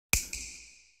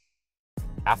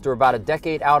After about a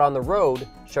decade out on the road,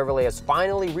 Chevrolet has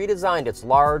finally redesigned its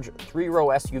large three-row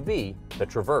SUV, the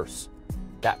Traverse.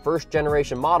 That first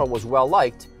generation model was well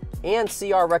liked and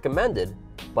CR recommended,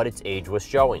 but its age was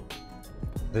showing.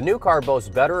 The new car boasts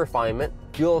better refinement,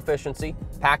 fuel efficiency,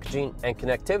 packaging, and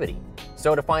connectivity.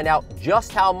 So to find out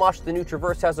just how much the new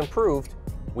Traverse has improved,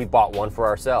 we bought one for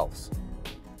ourselves.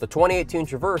 The 2018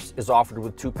 Traverse is offered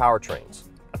with two powertrains,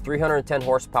 a 310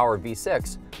 horsepower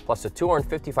V6 plus a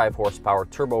 255 horsepower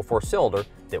turbo four-cylinder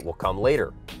that will come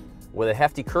later. With a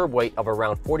hefty curb weight of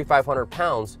around 4,500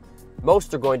 pounds,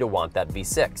 most are going to want that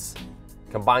V6.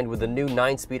 Combined with the new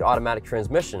 9-speed automatic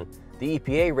transmission, the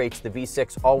EPA rates the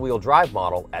V6 all-wheel drive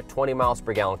model at 20 miles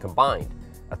per gallon combined,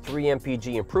 a 3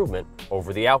 mpg improvement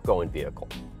over the outgoing vehicle.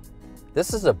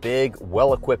 This is a big,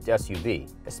 well-equipped SUV,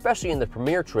 especially in the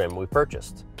Premier trim we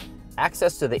purchased.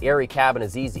 Access to the airy cabin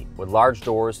is easy, with large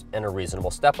doors and a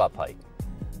reasonable step-up height.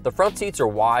 The front seats are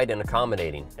wide and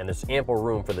accommodating, and there's ample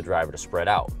room for the driver to spread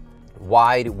out.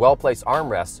 Wide, well-placed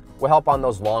armrests will help on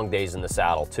those long days in the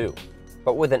saddle too.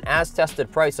 But with an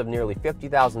as-tested price of nearly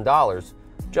 $50,000,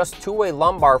 just two-way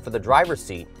lumbar for the driver's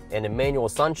seat and a manual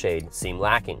sunshade seem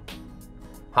lacking.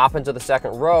 Hop into the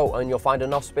second row and you'll find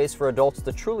enough space for adults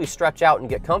to truly stretch out and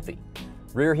get comfy.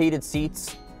 Rear heated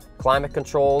seats, climate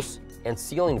controls, and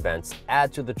ceiling vents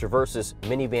add to the Traverse's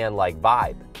minivan-like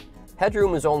vibe.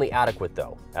 Headroom is only adequate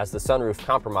though, as the sunroof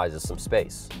compromises some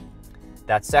space.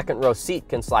 That second row seat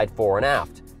can slide fore and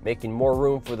aft, making more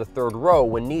room for the third row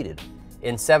when needed.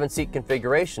 In 7-seat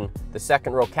configuration, the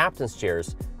second row captain's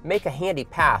chairs make a handy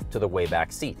path to the way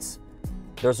back seats.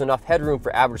 There's enough headroom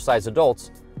for average-sized adults,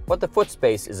 but the foot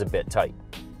space is a bit tight.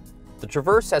 The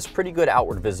Traverse has pretty good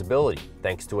outward visibility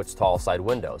thanks to its tall side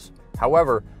windows.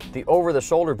 However, the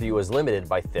over-the-shoulder view is limited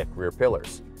by thick rear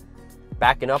pillars.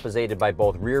 Backing up is aided by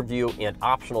both rear view and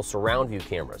optional surround view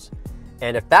cameras.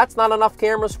 And if that's not enough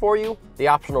cameras for you, the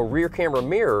optional rear camera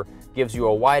mirror gives you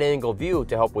a wide-angle view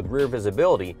to help with rear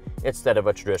visibility instead of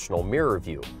a traditional mirror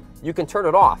view. You can turn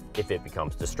it off if it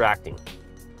becomes distracting.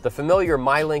 The familiar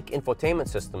MyLink infotainment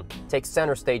system takes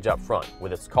center stage up front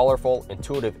with its colorful,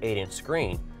 intuitive 8-inch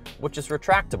screen, which is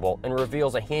retractable and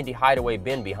reveals a handy hideaway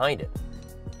bin behind it.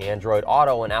 Android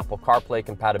Auto and Apple CarPlay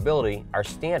compatibility are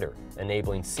standard,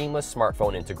 enabling seamless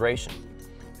smartphone integration.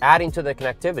 Adding to the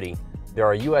connectivity, there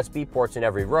are USB ports in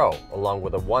every row, along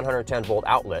with a 110-volt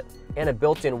outlet and a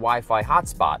built-in Wi-Fi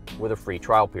hotspot with a free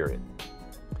trial period.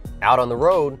 Out on the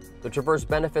road, the Traverse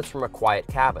benefits from a quiet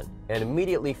cabin and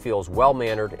immediately feels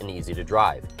well-mannered and easy to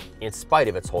drive, in spite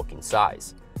of its hulking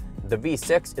size. The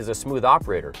V6 is a smooth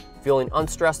operator, feeling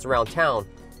unstressed around town,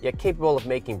 yet capable of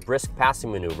making brisk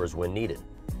passing maneuvers when needed.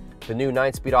 The new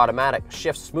 9-speed automatic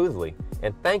shifts smoothly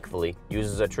and thankfully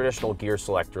uses a traditional gear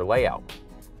selector layout.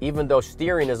 Even though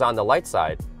steering is on the light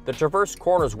side, the Traverse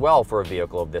corners well for a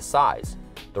vehicle of this size.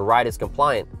 The ride is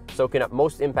compliant, soaking up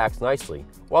most impacts nicely,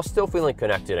 while still feeling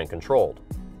connected and controlled.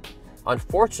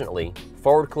 Unfortunately,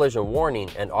 forward collision warning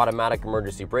and automatic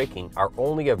emergency braking are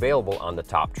only available on the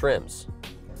top trims.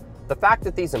 The fact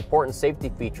that these important safety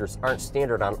features aren't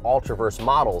standard on all Traverse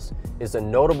models is a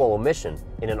notable omission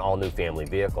in an all-new family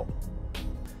vehicle.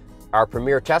 Our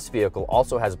Premier test vehicle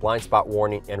also has blind spot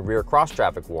warning and rear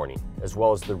cross-traffic warning, as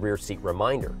well as the rear seat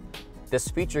reminder. This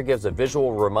feature gives a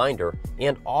visual reminder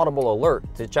and audible alert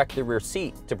to check the rear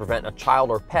seat to prevent a child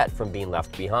or pet from being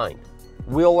left behind.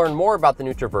 We'll learn more about the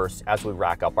new Traverse as we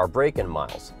rack up our break-in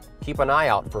miles. Keep an eye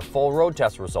out for full road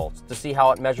test results to see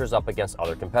how it measures up against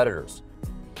other competitors.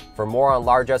 For more on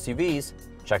large SUVs,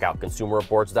 check out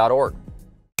consumerreports.org.